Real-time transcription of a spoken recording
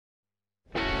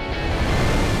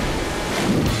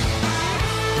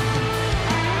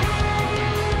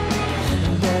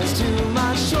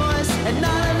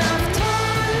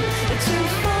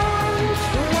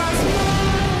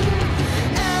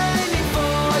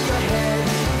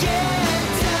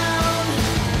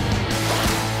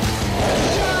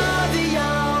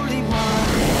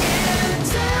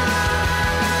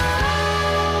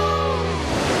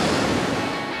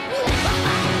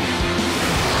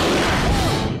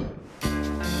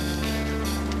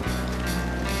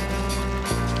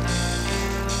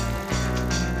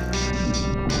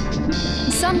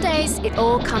days, it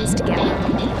all comes together.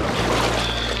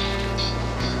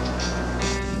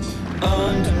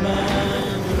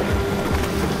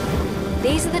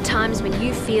 These are the times when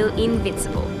you feel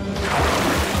invincible.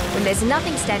 When there's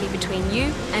nothing standing between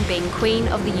you and being queen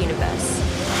of the universe.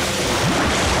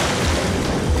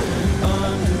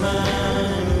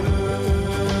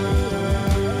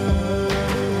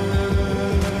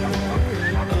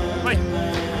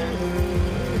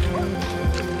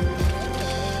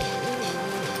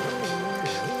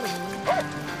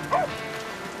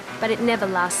 But it never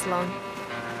lasts long,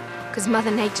 because Mother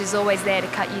Nature's always there to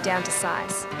cut you down to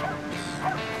size.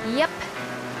 Yep,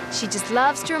 she just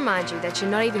loves to remind you that you're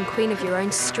not even queen of your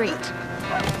own street,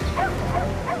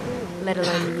 let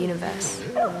alone the universe.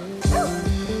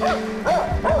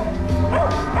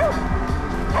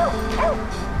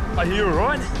 Are you all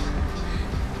right?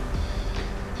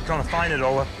 You kind of fainted,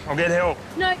 Ola. I'll get help.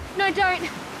 No, don't.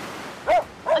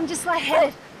 I'm just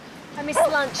lightheaded. I missed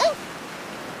lunch.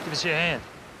 Give us your hand.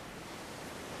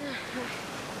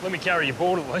 Let me carry your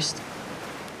board at least.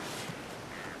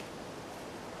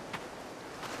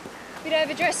 Bit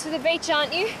overdressed for the beach,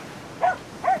 aren't you?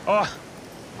 Oh,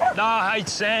 no, I hate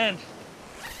sand.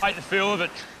 Hate the feel of it.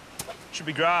 Should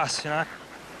be grass, you know.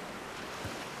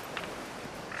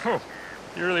 Oh,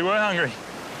 you really were hungry.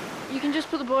 You can just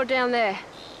put the board down there.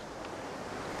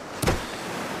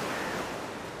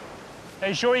 Are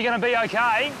you sure you're going to be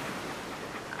okay?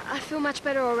 I feel much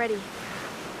better already.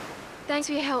 Thanks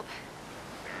for your help.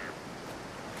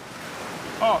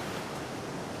 Oh,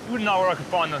 you wouldn't know where I could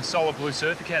find the Solar Blue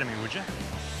Surf Academy, would you?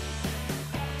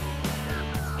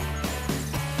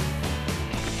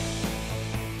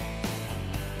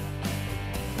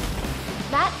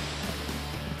 Matt,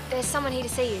 there's someone here to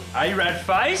see you. Hey, rat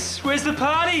face, where's the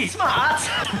party? Smart!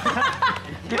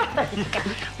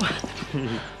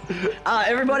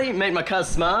 Everybody, meet my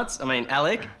cousin Smarts. I mean,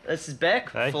 Alec. This is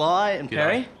Beck, Hey. Fly, and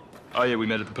Perri. Oh, yeah, we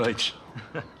met at the beach.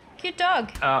 Cute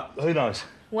dog. Who knows?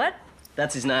 What?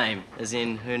 That's his name, as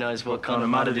in who knows what kind of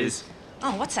mud it is.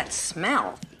 Oh, what's that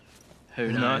smell?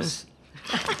 Who knows?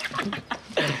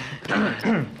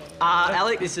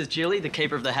 Alec, this is Julie, the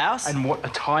keeper of the house. And what a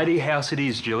tidy house it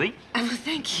is, Julie. Oh,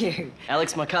 thank you.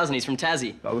 Alec's my cousin, he's from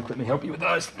Tassie. Oh, look, let me help you with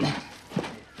those.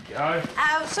 Go.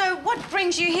 So what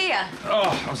brings you here?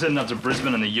 Oh, I was heading up to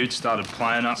Brisbane and the ute started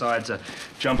playing up, so I had to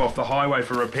jump off the highway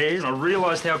for repairs, and I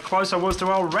realised how close I was to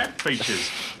old Rat Features.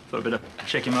 Thought I'd better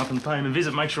check him up and pay him a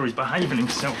visit, make sure he's behaving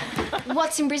himself.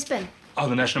 What's in Brisbane? Oh,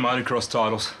 the National Motocross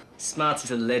titles. Smarts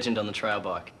is a legend on the trail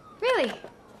bike. Really?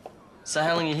 So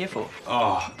how long are you here for?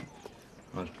 Oh,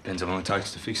 well, it depends how long it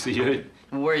takes to fix the ute.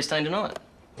 Well, where are you staying tonight?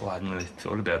 Well, I hadn't really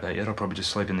thought about that yet. I'll probably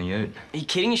just sleep in the ute. Are you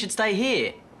kidding? You should stay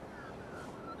here.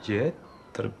 Yeah?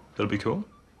 That'll be cool.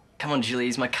 Come on, Julie,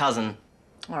 he's my cousin.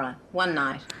 All right, one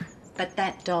night. But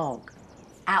that dog,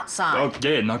 outside. Oh,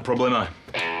 yeah, no problemo.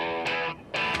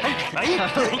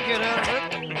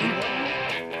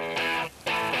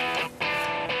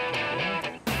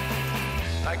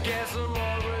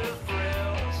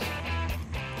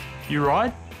 You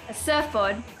ride? A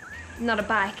surfboard, not a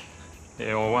bike.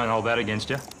 Yeah, well, I won't hold that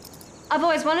against you. I've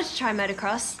always wanted to try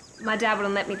motocross. My dad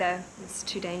wouldn't let me, though. It's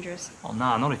too dangerous. Oh,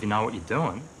 nah, not if you know what you're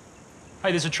doing. Hey,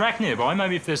 there's a track nearby.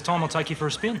 Maybe if there's time, I'll take you for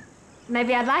a spin.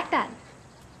 Maybe I'd like that.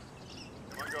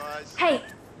 Come on, guys. Hey,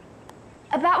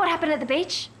 about what happened at the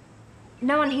beach?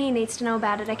 No one here needs to know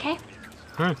about it, okay?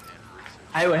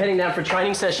 Hey, we're heading down for a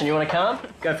training session. You want to come?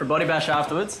 Go for a body bash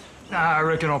afterwards? Nah, I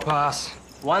reckon I'll pass.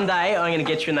 One day, I'm going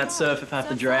to get you in that surf if I have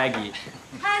to drag you.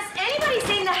 Has anybody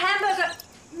seen the hamburger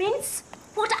mince?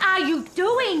 What are you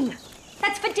doing?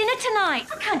 That's for dinner tonight.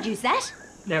 I can't use that.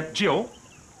 Now, Jill,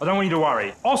 I don't want you to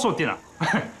worry. I'll sort dinner.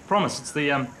 Promise, it's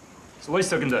the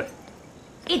least I can do.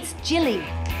 It's Jilly.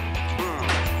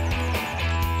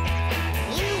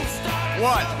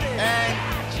 1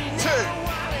 and 2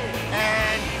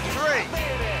 and 3.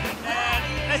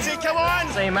 And that's it, come on.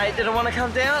 So your mate didn't want to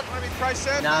come down? Want to be pro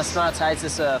surf? Nah, Smarts hates the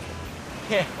surf.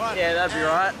 Yeah, yeah, that'd be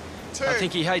right. 2. I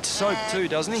think he hates soap too,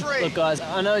 doesn't he? 3. Look, guys,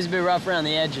 I know he's a bit rough around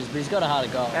the edges, but he's got a heart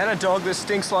of gold. And a dog that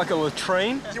stinks like a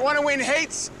latrine. If you want to win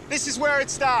heats, this is where it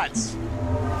starts.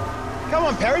 Come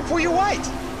on, Perri, pull your weight.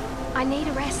 I need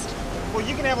a rest. Well,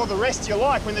 you can have all the rest you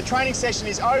like when the training session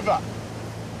is over.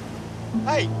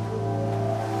 Hey,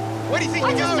 where do you think I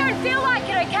you're just going? don't feel like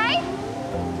it, okay?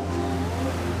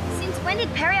 Since when did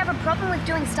Perri have a problem with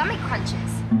doing stomach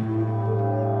crunches?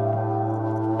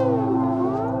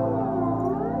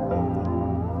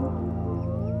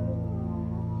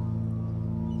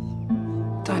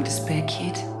 Don't despair,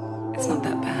 kid. It's not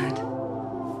that bad.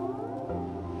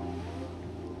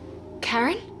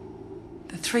 Karen?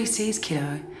 The 3 C's,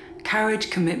 kiddo.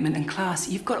 Courage, commitment and class.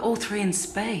 You've got all three in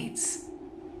spades.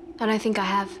 I don't think I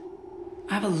have.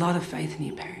 I have a lot of faith in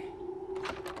you, Perri.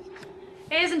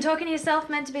 Isn't talking to yourself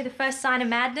meant to be the first sign of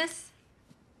madness?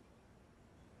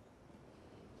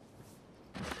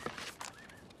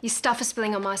 Your stuff is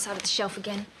spilling on my side of the shelf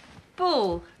again.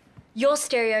 Bull. Your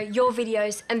stereo, your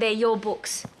videos, and they're your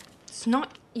books. It's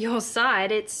not your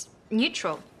side, it's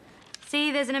neutral.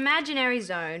 See, there's an imaginary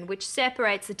zone which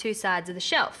separates the two sides of the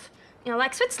shelf. You know,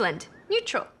 like Switzerland,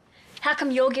 neutral. How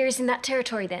come your gear is in that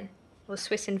territory then? Well,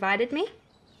 Swiss invited me.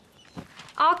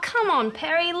 Oh, come on,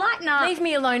 Perri, lighten up. Leave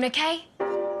me alone, okay?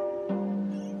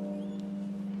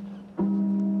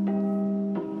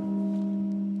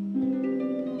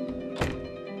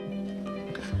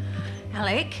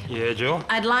 Alec, Yeah, Jill?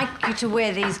 I'd like you to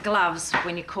wear these gloves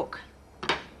when you cook.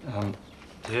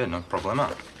 Yeah, no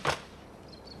problema.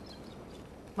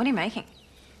 What are you making?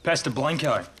 Pasta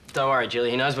Blanco. Don't worry,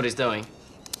 Julie. He knows what he's doing.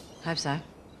 Hope so.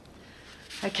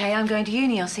 Okay, I'm going to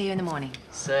uni. I'll see you in the morning.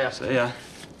 See ya. See ya.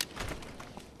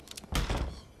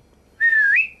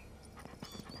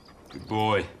 Good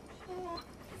boy.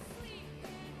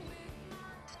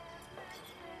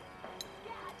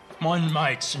 My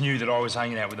mates knew that I was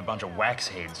hanging out with a bunch of wax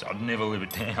heads. I'd never live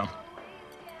it down.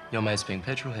 Your mates being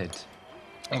petrol heads.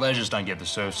 Well, they just don't get the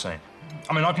surf scene.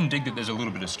 I mean, I can dig that there's a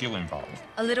little bit of skill involved.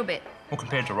 A little bit. Well,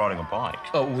 compared to riding a bike.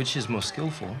 Oh, which is more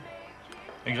skillful?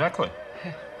 Exactly.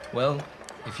 Well,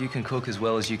 if you can cook as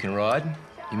well as you can ride,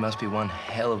 you must be one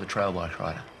hell of a trail bike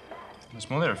rider. There's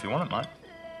more there if you want it, mate.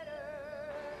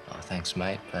 Oh, thanks,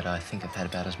 mate, but I think I've had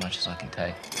about as much as I can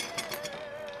take.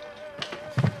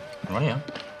 Right here.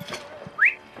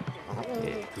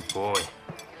 Yeah, good boy.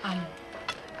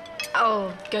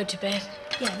 I'll go to bed.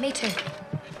 Yeah, me too.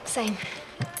 Same.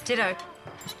 Ditto.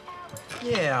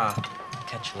 Yeah.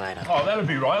 Catch you later. Oh, that'd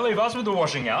be right. Leave us with the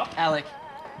washing up. Alec,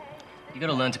 you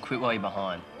gotta learn to quit while you're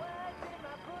behind.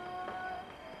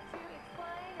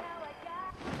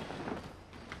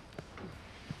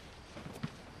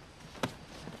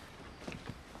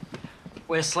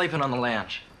 We're sleeping on the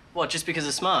lounge. What, just because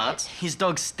of smarts? His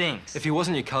dog stinks. If he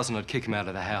wasn't your cousin, I'd kick him out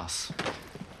of the house.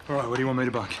 All right, where do you want me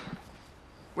to bunk?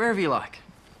 Wherever you like.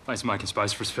 Mate's making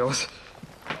space for us, fellas.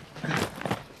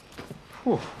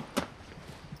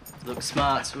 Look,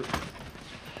 smarts.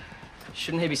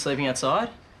 Shouldn't he be sleeping outside?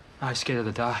 Oh, he's scared of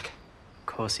the dark. Of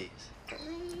course he is.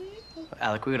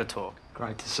 Alec, we gotta talk.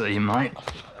 Great to see you, mate.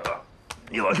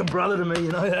 You're like a brother to me,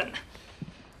 you know that?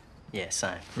 Yeah,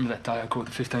 same. Remember that day I caught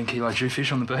the 15-kilo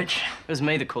jewfish on the beach? It was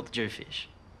me that caught the jewfish.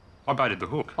 I baited the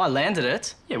hook. I landed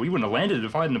it. Yeah, we wouldn't have landed it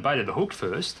if I hadn't have baited the hook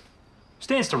first.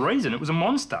 Stands to reason, it was a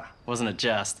monster. Wasn't it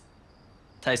just?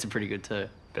 Tasted pretty good too.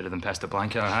 Better than pasta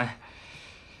blanco, hey?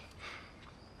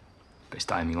 Best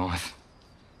day of my life.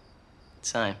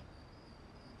 Same.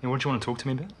 Yeah, what do you want to talk to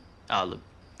me about? Oh, look,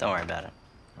 don't worry about it.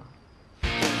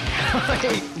 What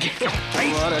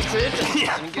a tip.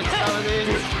 Get some of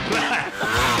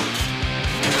this.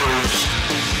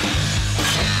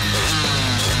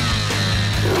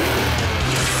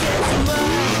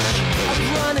 I've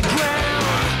run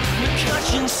aground. Your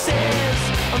conscience says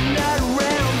I'm not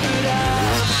around, but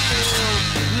I'm still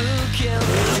looking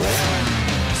around.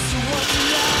 So what you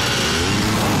like?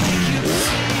 Make you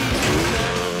see.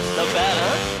 Not bad,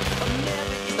 huh?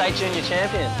 State junior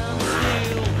champion.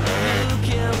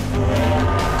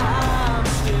 I'm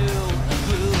still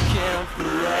looking for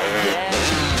right.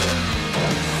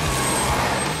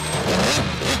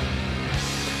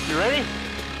 You ready?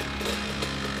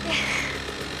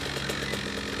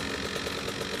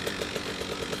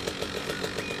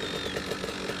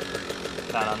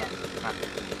 No.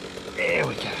 There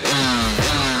we go.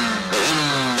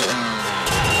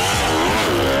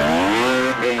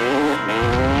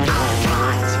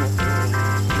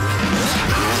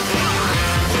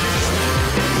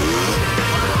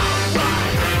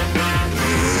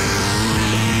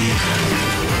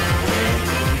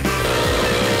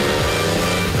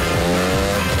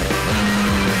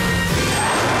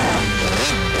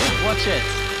 Watch it.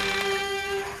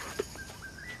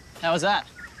 How was that?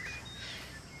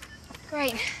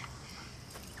 Great.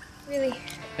 Really.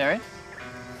 Perri?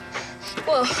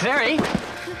 Whoa, Perri?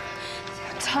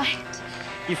 I'm tired.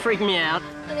 You freaked me out.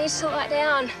 I need to lie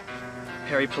down.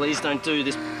 Perri, please don't do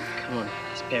this. Come on,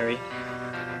 it's Perri.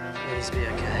 Please be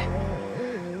okay.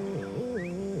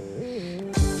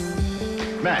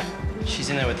 Matt, She's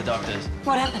in there with the doctors.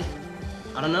 What happened?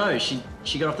 I don't know. She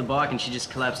got off the bike and she just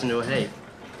collapsed into a heap.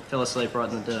 Fell asleep right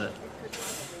in the dirt.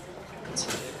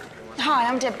 Hi,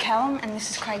 I'm Deb Callum, and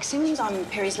this is Craig Simmons. I'm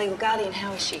Perri's legal guardian.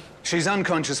 How is she? She's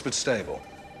unconscious but stable.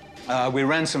 We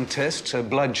ran some tests. Her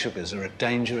blood sugars are at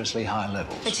dangerously high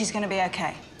levels. But she's going to be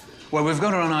okay. Well, we've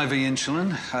got her on IV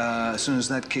insulin. As soon as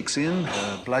that kicks in,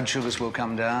 her blood sugars will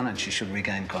come down and she should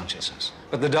regain consciousness.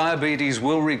 But the diabetes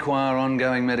will require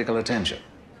ongoing medical attention.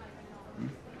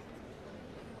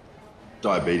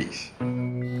 Diabetes.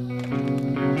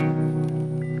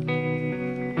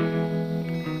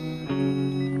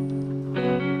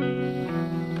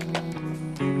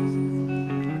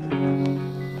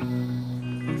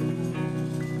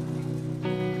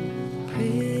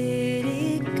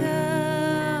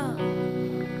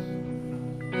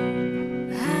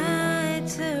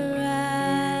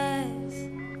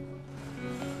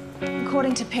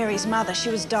 According to Perry's mother, she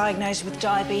was diagnosed with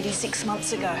diabetes 6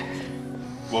 months ago.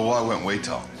 Well, why weren't we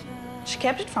told? She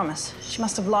kept it from us. She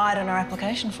must have lied on her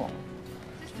application form.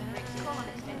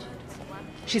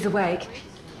 She's awake.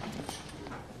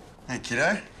 Hey,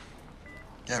 kiddo.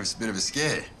 Gave us a bit of a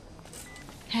scare.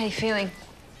 How are you feeling?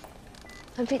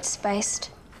 A bit spaced.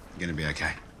 You're gonna be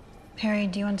okay. Perry,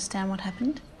 do you understand what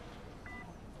happened?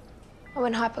 I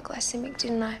went hypoglycemic,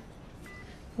 didn't I?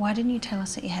 Why didn't you tell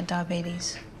us that you had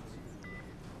diabetes?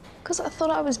 Because I thought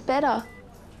I was better.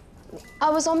 I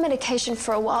was on medication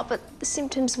for a while, but the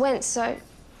symptoms went, so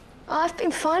I've been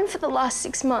fine for the last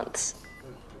 6 months.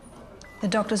 The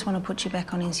doctors want to put you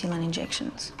back on insulin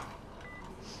injections.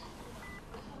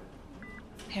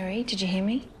 Perry, did you hear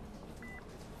me?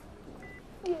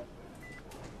 Yeah.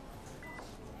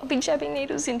 I'll be jabbing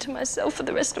needles into myself for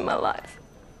the rest of my life.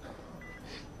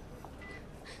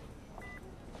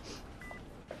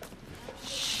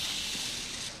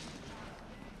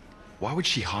 Why would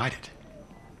she hide it?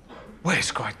 Well,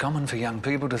 it's quite common for young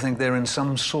people to think they're in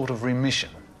some sort of remission,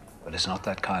 but it's not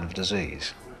that kind of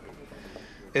disease.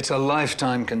 It's a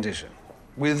lifetime condition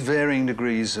with varying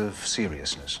degrees of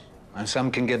seriousness. And some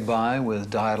can get by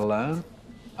with diet alone,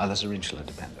 others are insulin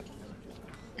dependent.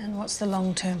 And what's the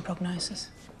long-term prognosis?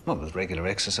 Well, with regular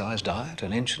exercise, diet,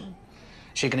 and insulin,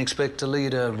 she can expect to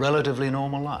lead a relatively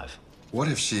normal life. What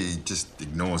if she just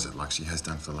ignores it like she has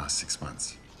done for the last 6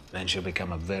 months? Then she'll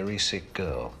become a very sick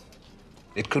girl.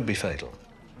 It could be fatal.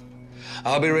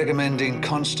 I'll be recommending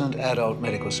constant adult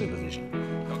medical supervision.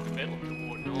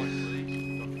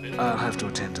 I'll have to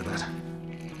attend to that.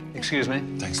 Excuse me?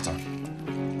 Thanks, Doc.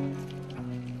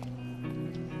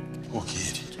 Poor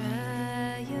kid.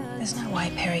 There's no way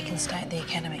Perry can stay at the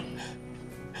academy.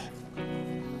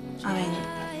 I mean,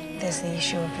 there's the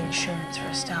issue of insurance for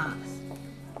a start.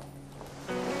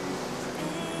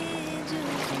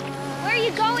 Where are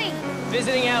you going?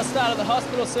 Visiting our start at the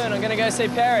hospital soon. I'm gonna go see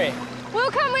Perry.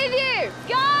 We'll come with you!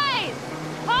 Guys!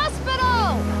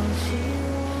 Hospital!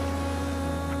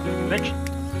 Mitch.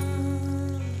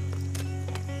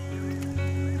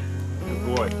 Good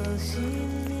boy.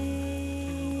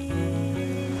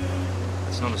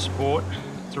 It's not a sport.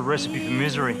 It's a recipe for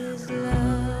misery.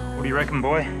 What do you reckon,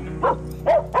 boy?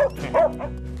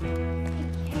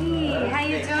 Hey, how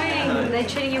you doing? Are they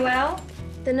treating you well?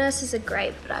 The nurses are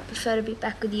great, but I prefer to be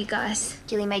back with you guys.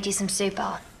 Gilly made you some soup.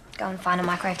 I'll go and find a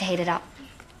microwave to heat it up.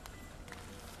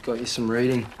 Got you some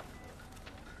reading.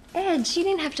 Ed, you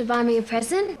didn't have to buy me a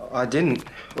present. I didn't.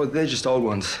 Well, they're just old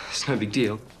ones. It's no big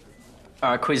deal. All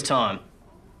right, quiz time.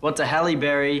 What do Halle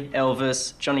Berry,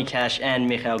 Elvis, Johnny Cash, and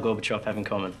Mikhail Gorbachev have in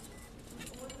common?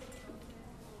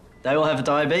 They all have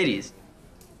diabetes.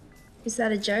 Is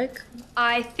that a joke?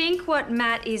 I think what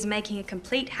Matt is making a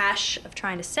complete hash of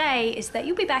trying to say is that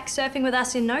you'll be back surfing with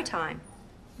us in no time.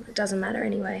 It doesn't matter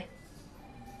anyway.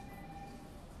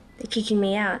 They're kicking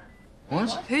me out.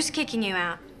 What? Who's kicking you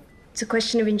out? It's a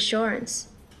question of insurance.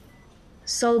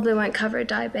 Solid Blue won't cover a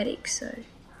diabetic, so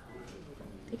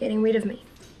they're getting rid of me.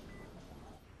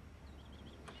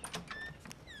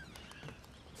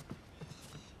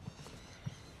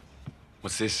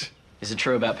 What's this? Is it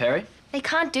true about Perry? They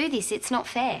can't do this. It's not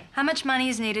fair. How much money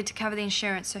is needed to cover the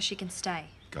insurance so she can stay?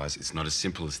 Guys, it's not as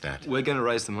simple as that. We're going to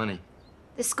raise the money.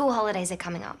 The school holidays are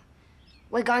coming up.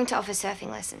 We're going to offer surfing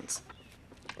lessons.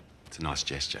 It's a nice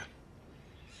gesture.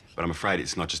 But I'm afraid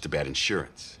it's not just about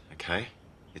insurance, okay?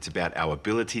 It's about our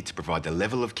ability to provide the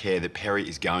level of care that Perri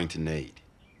is going to need.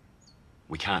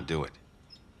 We can't do it.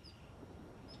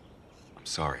 I'm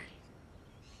sorry.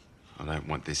 I don't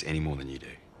want this any more than you do.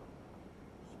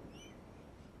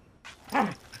 Oh,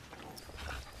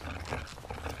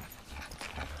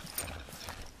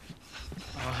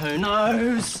 who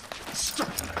knows? Stop.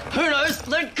 Who knows?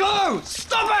 Let go!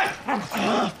 Stop it!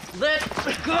 Let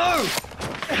go!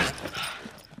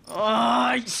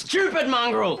 Oh, you stupid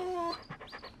mongrel!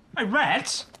 Hey,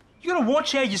 Rats, you gotta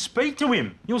watch how you speak to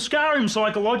him. You'll scar him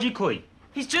psychologically.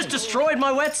 He's just destroyed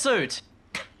my wetsuit.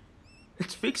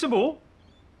 It's fixable.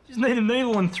 Just need a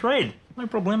needle and thread. No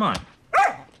problemo.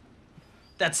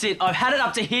 That's it. I've had it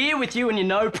up to here with you and your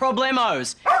no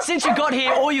problemos. Since you got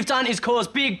here, all you've done is cause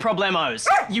big problemos.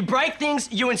 You break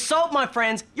things, you insult my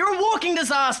friends, you're a walking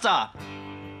disaster.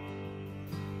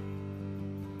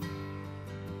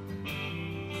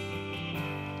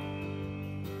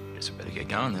 Guess we better get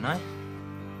going then, eh?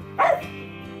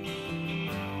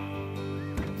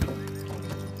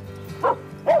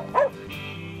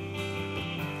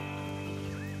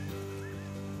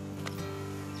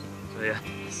 So, yeah.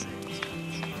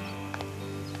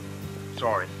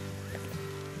 Sorry.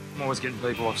 I'm always getting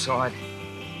people offside.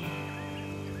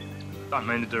 Don't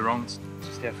mean to do wrong, it's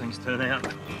just how things turn out.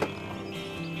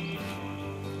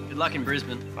 Good luck in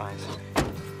Brisbane. Thanks.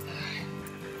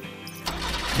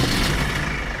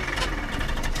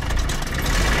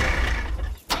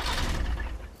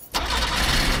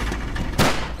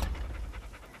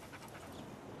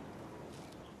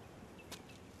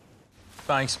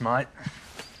 Thanks, mate.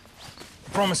 I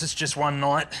promise it's just one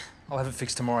night. I'll have it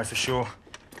fixed tomorrow for sure.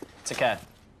 It's okay.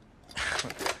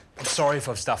 I'm sorry if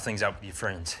I've stuffed things up with your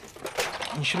friends.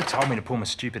 You should have told me to pull my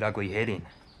stupid, ugly head in.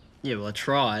 Yeah, well, I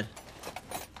tried.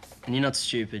 And you're not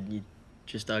stupid, you're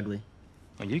just ugly.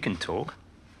 Well, you can talk.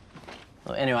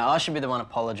 Well, anyway, I should be the one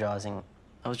apologising.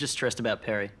 I was just stressed about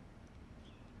Perri.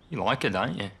 You like her,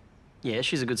 don't you? Yeah,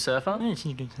 she's a good surfer. Yeah,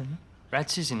 she's a good surfer.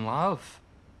 Rats is in love.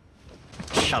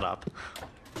 Shut up.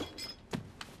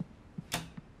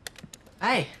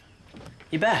 Hey,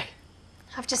 you're back.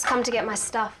 I've just come to get my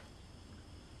stuff.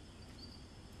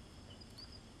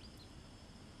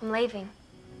 I'm leaving.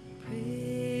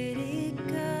 Pretty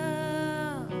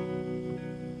girl,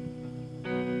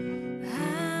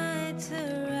 hides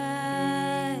her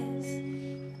eyes.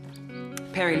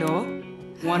 Perri law,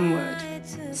 one word.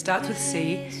 Starts with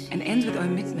C and ends with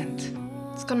omitment.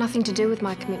 It's got nothing to do with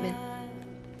my commitment.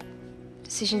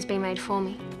 Decision's been made for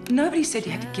me. Nobody said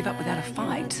you had to give up without a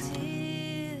fight.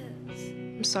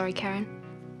 I'm sorry, Karen.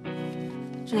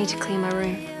 I need to clear my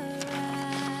room.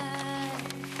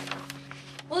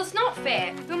 Well, it's not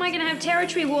fair. Who am I going to have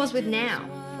territory wars with now?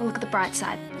 Well, look at the bright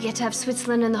side. You get to have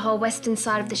Switzerland and the whole western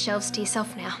side of the shelves to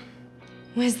yourself now.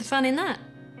 Where's the fun in that?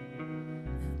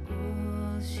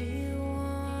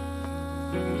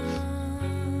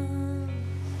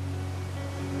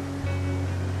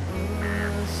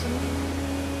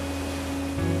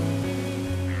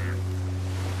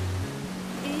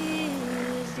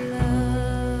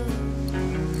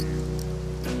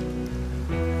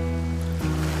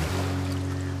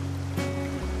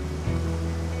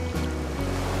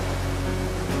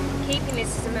 Keeping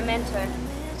this as a memento.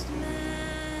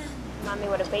 Remind me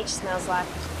what a beach smells like.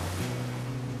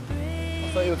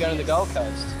 I thought you were going to the Gold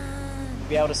Coast. You'd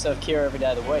be able to surf Kira every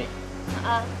day of the week.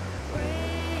 I'm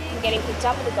getting picked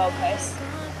up at the Gold Coast.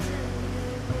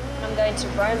 I'm going to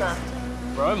Roma.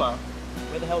 Roma?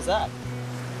 Where the hell's that?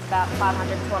 It's about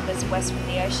 500 kilometres west from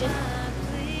the ocean.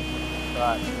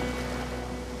 Right.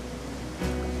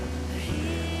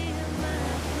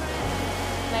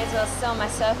 May as well sell my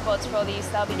surfboards for all the use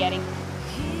they'll be getting.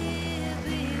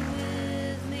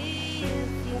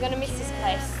 I'm gonna miss this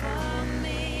place.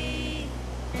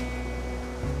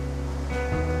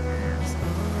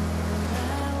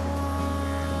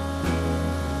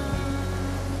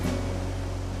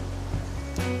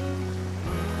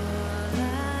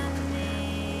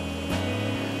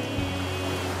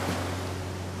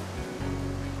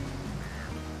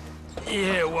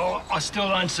 Yeah, well, I still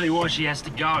don't see why she has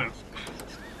to go.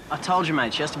 I told you,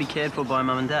 mate, she has to be cared for by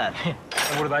Mum and Dad. And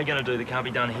what are they going to do that can't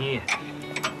be done here?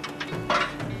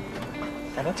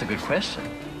 Now, that's a good question.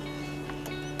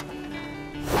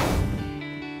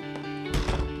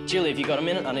 Julie, have you got a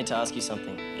minute? I need to ask you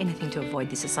something. Anything to avoid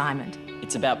this assignment.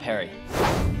 It's about Perri.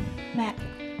 Matt,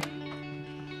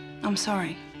 I'm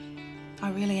sorry.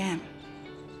 I really am.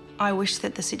 I wish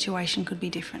that the situation could be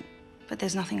different, but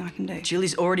there's nothing I can do.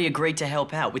 Julie's already agreed to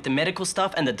help out with the medical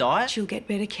stuff and the diet. She'll get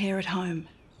better care at home.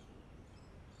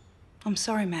 I'm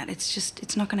sorry, Matt.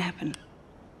 It's not going to happen.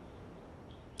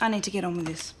 I need to get on with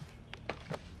this.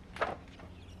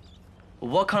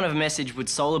 What kind of a message would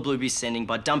Solar Blue be sending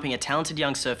by dumping a talented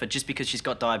young surfer just because she's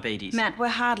got diabetes? Matt, we're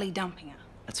hardly dumping her.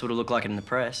 That's what it'll look like in the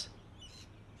press.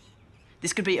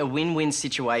 This could be a win-win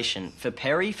situation for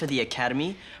Perri, for the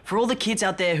Academy, for all the kids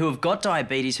out there who have got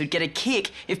diabetes who'd get a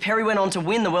kick if Perri went on to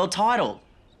win the world title.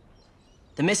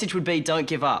 The message would be, don't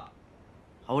give up.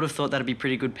 I would have thought that'd be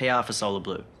pretty good PR for Solar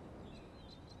Blue.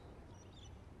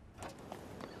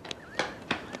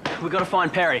 We've got to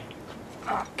find Perri.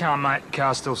 Can't, mate.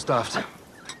 Car's still stuffed.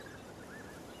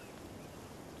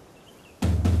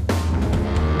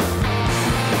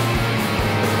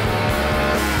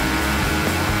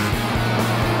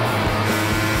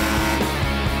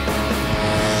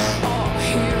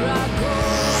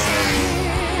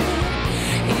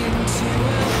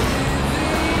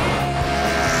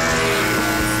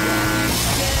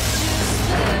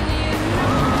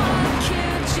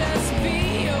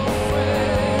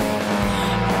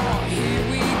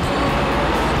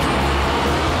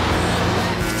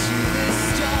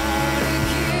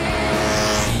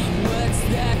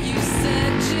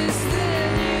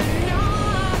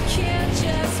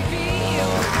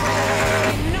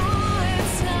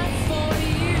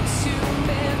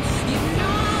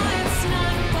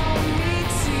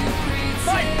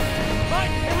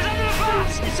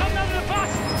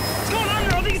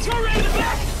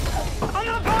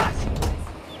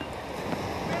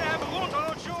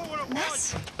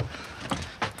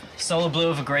 Solar Blue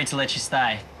have agreed to let you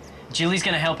stay. Julie's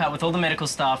gonna help out with all the medical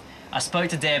stuff. I spoke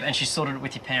to Deb and she sorted it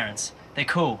with your parents. They're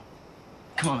cool.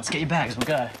 Come on, let's get your bags, we'll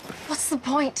go. What's the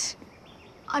point?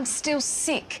 I'm still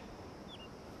sick.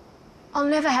 I'll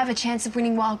never have a chance of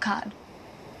winning wildcard.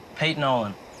 Pete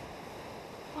Nolan.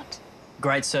 What?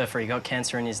 Great surfer, he got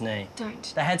cancer in his knee.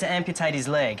 Don't. They had to amputate his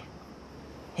leg.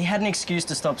 He had an excuse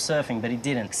to stop surfing, but he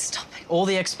didn't. Stop it. All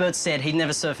the experts said he'd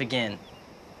never surf again.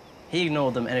 He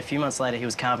ignored them, and a few months later, he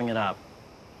was carving it up.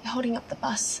 You're holding up the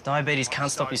bus. Diabetes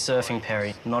can't stop you surfing,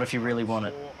 Perry. Not if you really want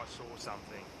it.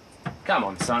 Come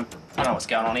on, son. I know what's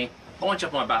going on here. Launch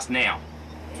off my bus now.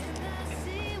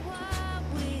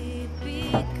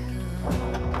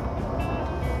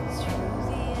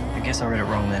 I guess I read it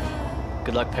wrong then.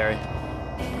 Good luck, Perry.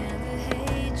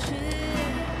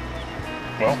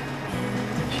 Well?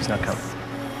 She's not coming.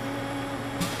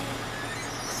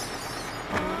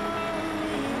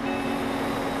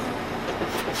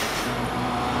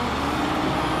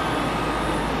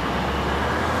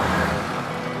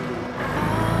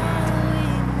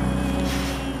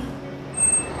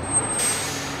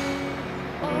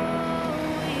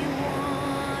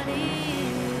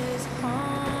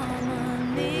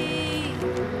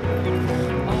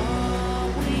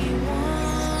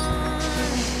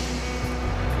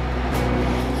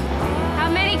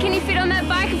 Can you fit on that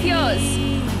bike of yours?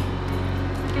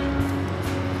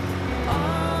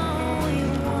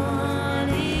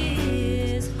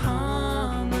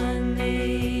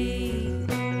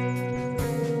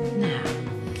 Now,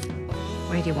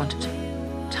 where do you want it?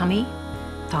 Tummy,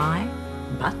 thigh,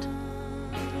 butt?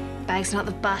 Bag's not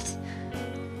the butt.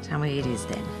 Tell me it is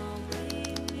then.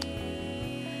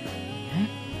 Okay.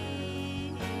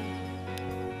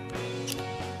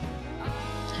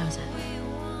 How's that?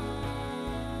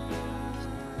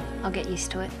 I'll get used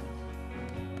to it.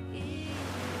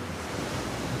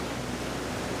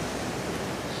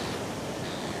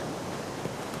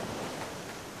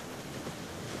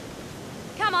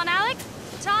 Come on, Alex.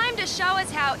 Time to show us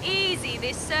how easy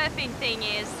this surfing thing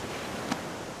is.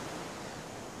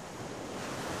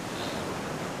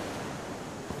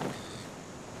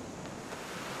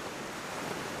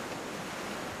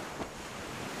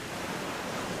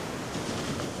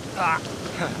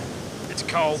 It's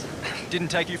cold. Didn't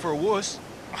take you for a wuss.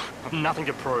 I've nothing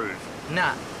to prove.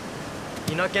 Nah.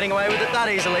 You're not getting away with it that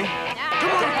easily.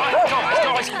 Come on!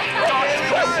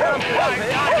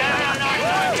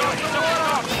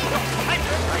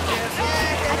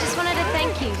 I just wanted to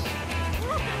thank you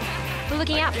for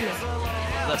looking out for me.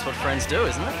 That's what friends do,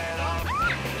 isn't it?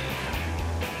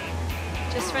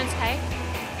 Just friends, hey?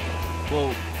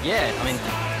 Well, yeah, I mean,